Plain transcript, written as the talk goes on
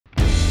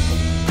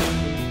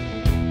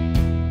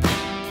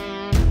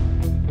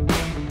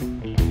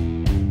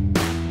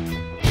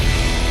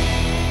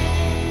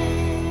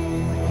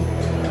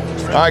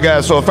All right,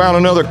 guys, so I found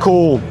another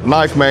cool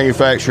knife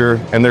manufacturer,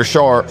 and they're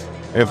sharp,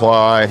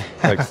 FYI.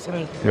 Like,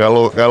 got a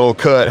little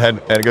cut,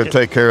 had to go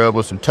take care of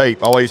with some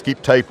tape. Always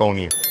keep tape on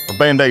you. A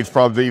Band-Aid's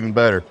probably even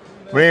better.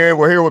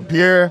 We're here with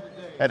Pierre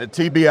at the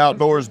TB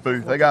Outdoors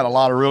booth. They got a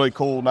lot of really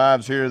cool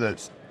knives here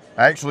that's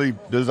actually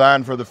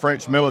designed for the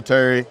French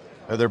military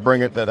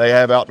that that they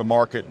have out to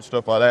market and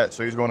stuff like that.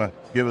 So he's going to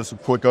give us a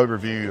quick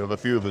overview of a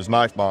few of his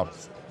knife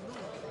models.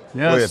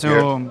 Yeah,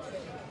 ahead,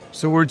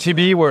 so we're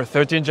TB, we're a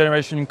 13th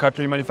generation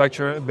cutlery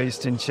manufacturer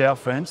based in Cher,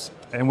 France.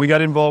 And we got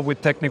involved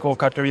with technical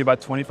cutlery about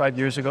 25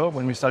 years ago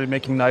when we started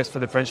making knives for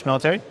the French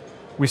military.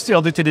 We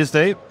still do to this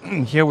day.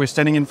 Here we're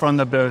standing in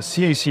front of the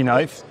CAC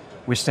knife,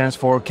 which stands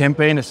for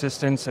Campaign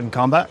Assistance and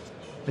Combat.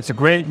 It's a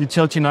great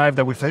utility knife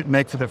that we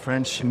make for the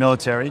French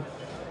military.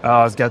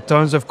 It's got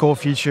tons of cool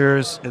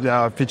features.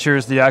 It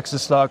features the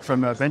axis lock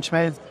from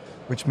Benchmade,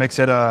 which makes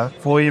it a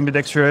fully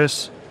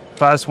ambidextrous,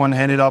 fast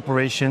one-handed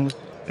operation.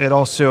 It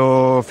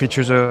also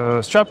features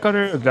a strap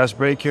cutter, a glass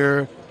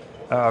breaker,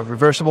 a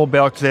reversible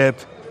belt clip.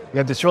 We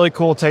have this really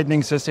cool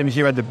tightening system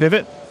here at the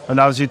pivot.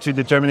 Allows you to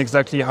determine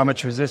exactly how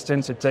much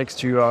resistance it takes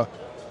to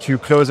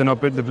close and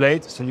open the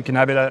blade. So you can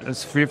have it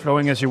as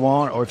free-flowing as you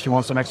want, or if you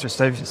want some extra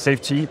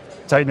safety,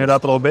 tighten it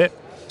up a little bit.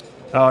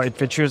 It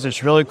features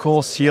this really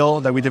cool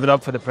seal that we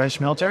developed for the French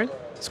military.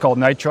 It's called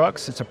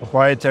Nitrox. It's a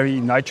proprietary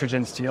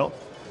nitrogen steel.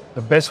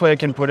 The best way I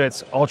can put it,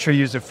 it's ultra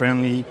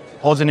user-friendly,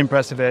 holds an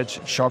impressive edge,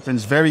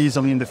 sharpens very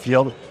easily in the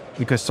field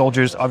because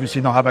soldiers obviously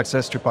don't have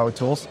access to power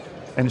tools,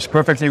 and it's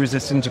perfectly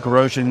resistant to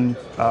corrosion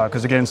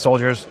because again,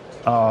 soldiers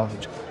are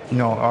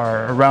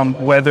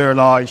around weather,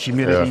 light,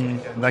 humidity,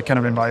 that kind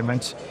of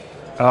environment.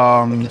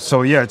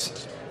 So yeah,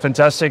 it's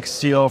fantastic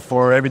steel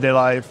for everyday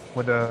life,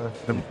 for the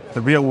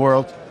real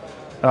world.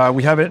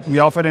 We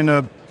offer it in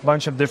a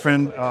bunch of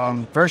different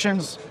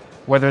versions.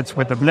 Whether it's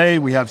with the blade,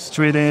 we have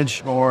straight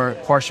edge or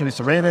partially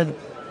serrated.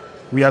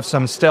 We have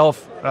some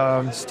stealth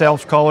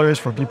colors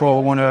for people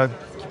who want to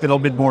keep it a little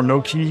bit more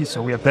low-key.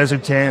 So we have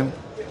desert tan,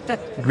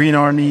 green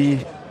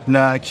army,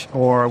 black,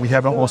 or we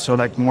have also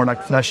more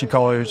flashy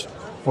colors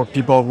for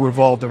people who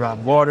revolved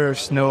around water,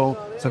 snow,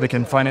 so they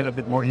can find it a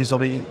bit more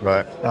easily.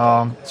 Right.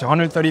 It's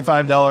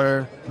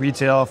 $135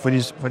 retail for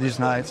these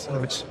knives,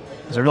 which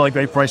is a really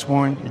great price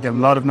point. You get a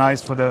lot of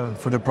knives for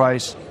the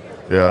price.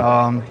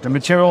 Yeah. The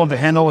material of the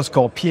handle is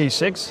called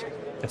PA6.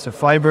 It's a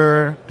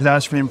fiber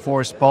glass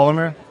reinforced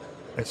polymer.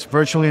 It's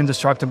virtually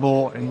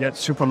indestructible and yet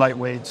super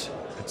lightweight.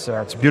 It's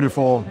a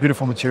beautiful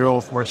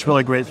material. Works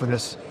really great for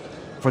this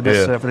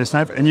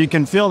knife. And you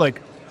can feel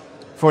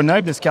for a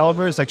knife this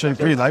caliber is actually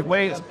pretty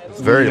lightweight. It's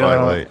very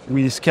lightweight.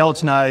 We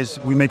skeletonize.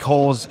 We make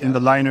holes in the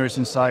liners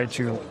inside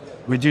to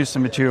reduce the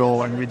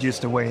material and reduce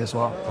the weight as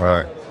well.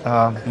 Right.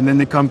 And then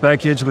they come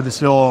packaged with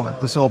this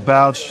little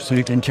pouch, so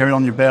you can carry it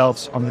on your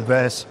belt, on the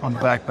vest, on the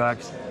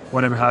backpack,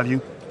 whatever have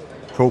you.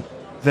 Cool.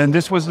 Then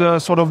this was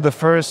the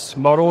first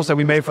models that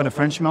we made for the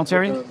French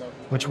military,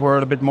 which were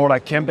a bit more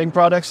like camping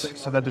products,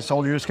 so that the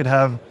soldiers could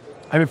have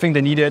everything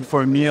they needed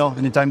for a meal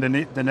anytime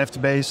they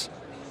left base.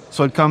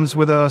 So it comes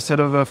with a set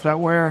of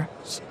flatware,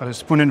 a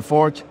spoon and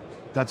fork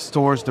that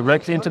stores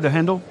directly into the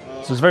handle.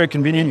 So it's very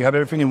convenient. You have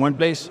everything in one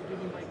place.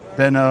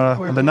 Then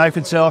on the knife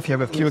itself, you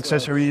have a few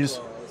accessories,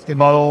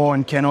 bottle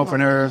and can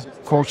opener,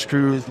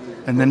 corkscrew,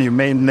 and then your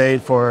main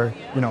blade for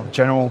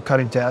general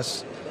cutting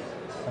tasks.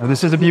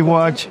 This is a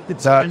Bivouac.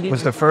 That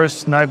was the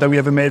first knife that we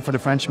ever made for the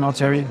French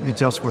military. It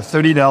retails for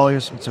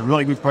 $30. It's a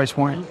really good price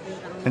point.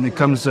 And it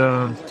comes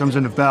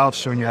in the pouch,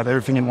 so you have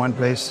everything in one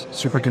place.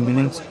 Super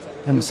convenient.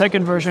 And the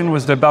second version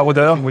was the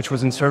Baroudeur, which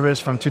was in service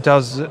from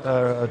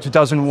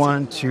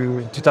 2001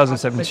 to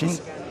 2017.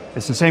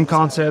 It's the same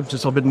concept,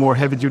 just a little bit more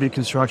heavy-duty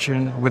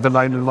construction with a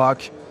liner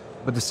lock,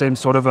 but the same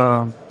sort of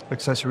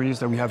accessories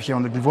that we have here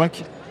on the Bivouac.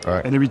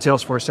 Right. And it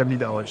retails for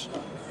 $70.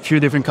 A few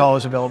different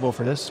colors available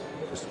for this.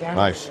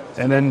 Nice.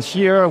 And then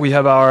here we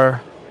have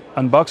our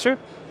Unboxer.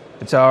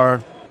 It's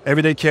our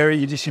everyday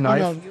carry EDC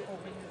knife.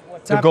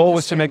 The goal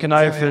was to make a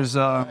knife as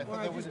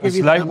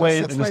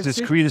lightweight and as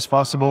discreet as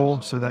possible,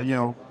 so that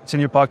it's in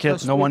your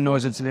pocket, no one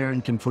knows it's there, and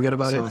you can forget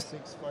about it.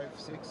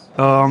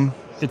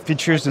 It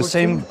features the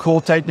same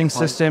cool tightening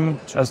system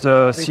as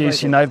the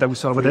CAC knife that we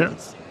saw over there,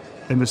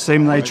 and the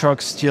same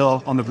Nitrox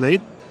steel on the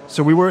blade.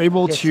 So we were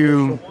able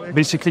to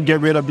basically get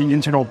rid of the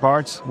internal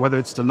parts, whether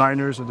it's the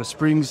liners or the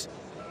springs,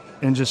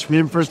 and just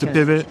reinforce the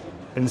pivot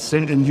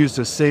and use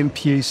the same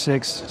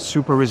PA6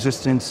 super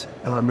resistant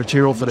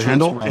material for the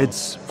handle.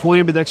 It's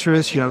fully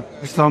ambidextrous. You have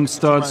thumb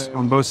studs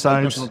on both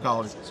sides,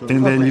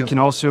 and then you can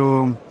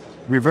also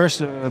reverse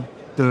the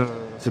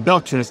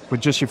belt clip with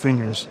just your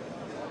fingers.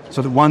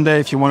 So that one day,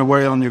 if you want to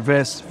wear it on your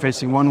vest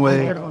facing one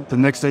way, the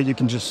next day you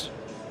can just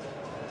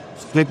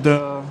flip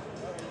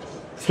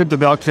the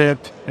belt clip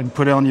and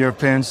put it on your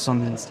pants on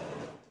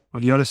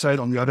the other side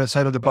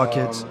of the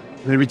pocket.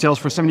 It retails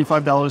for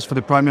 $75 for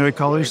the primary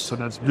colors, so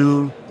that's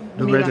blue,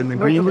 the red, and the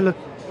green.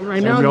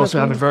 And we also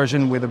have a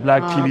version with a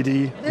black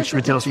PVD, which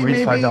retails for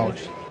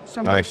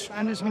 $85. Nice.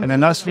 And then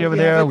lastly over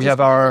there, we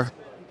have our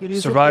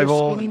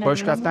survival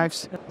bushcraft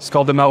knives. It's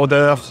called the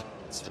Maraudeur.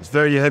 It's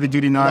very heavy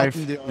duty knife,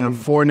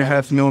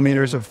 4.5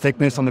 millimeters of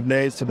thickness on the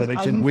blade so that it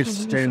can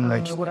withstand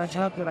like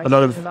a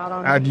lot of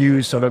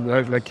abuse, or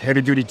like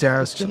heavy duty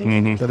tasks,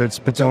 whether it's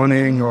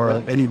betoning or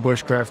any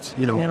bushcraft,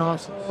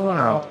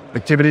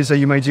 activities that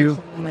you might do.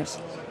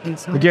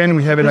 Again,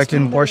 we have it like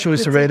in partially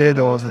serrated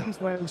or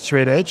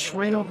straight edge,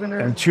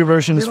 and 2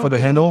 versions for the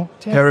handle,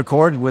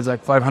 paracord with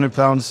like 500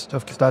 pounds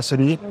of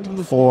capacity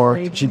for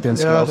G10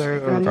 scales.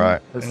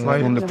 Right.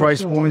 And the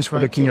price points, we're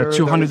looking at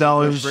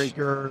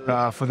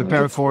 $200 for the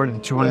paracord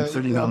and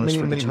 $230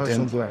 for the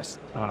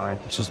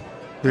G10. Which is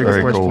big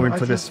Very price cool. point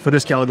for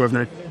this caliber of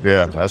knife.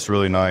 Yeah, that's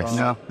really nice.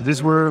 Yeah,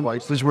 these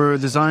were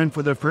designed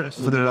for the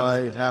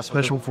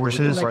special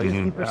forces.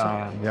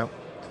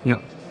 Yeah.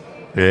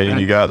 Yeah,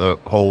 and you got the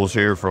holes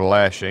here for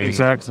lashing.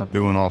 Exactly.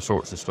 Doing all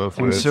sorts of stuff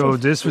And with it. so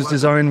this was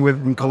designed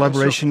in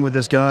collaboration with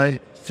this guy,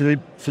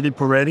 Philippe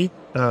Perotti,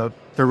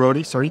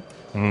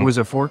 who was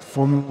a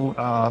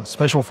former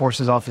special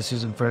forces officer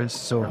in France.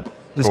 So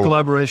this Cool.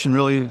 collaboration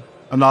really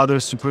allowed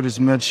us to put as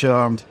much,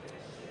 to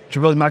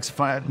really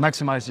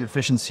maximize the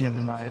efficiency of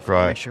the knife.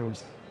 Right. Make sure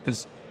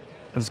it's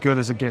as good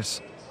as it gets.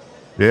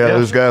 Yeah, Yeah.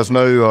 those guys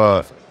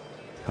know,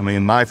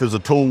 knife is a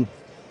tool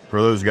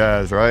for those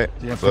guys, right?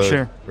 Yeah, for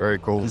sure. Very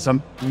cool.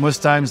 And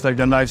most times, like,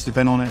 the knives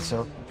depend on it,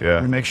 so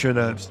Yeah. we make sure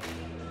that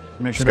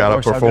gotta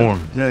works out perform.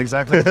 good. Yeah,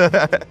 exactly.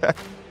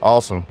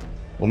 Awesome.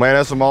 Well, man,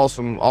 that's some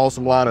awesome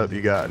lineup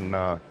you got,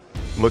 and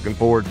looking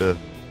forward to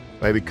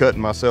maybe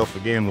cutting myself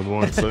again with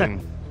one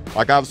soon.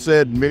 Like I've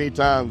said many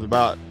times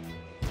about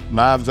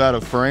knives out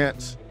of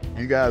France,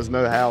 you guys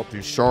know how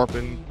to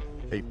sharpen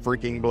a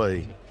freaking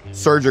blade.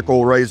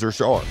 Surgical razor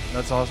sharp,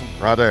 That's awesome.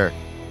 right there.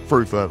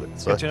 Proof of it.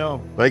 So, Good to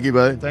know. thank you,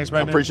 buddy. Thanks, I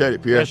Brandon. appreciate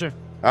it, Pierre. Yeah, sure.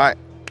 All right,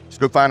 let's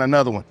go find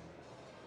another one.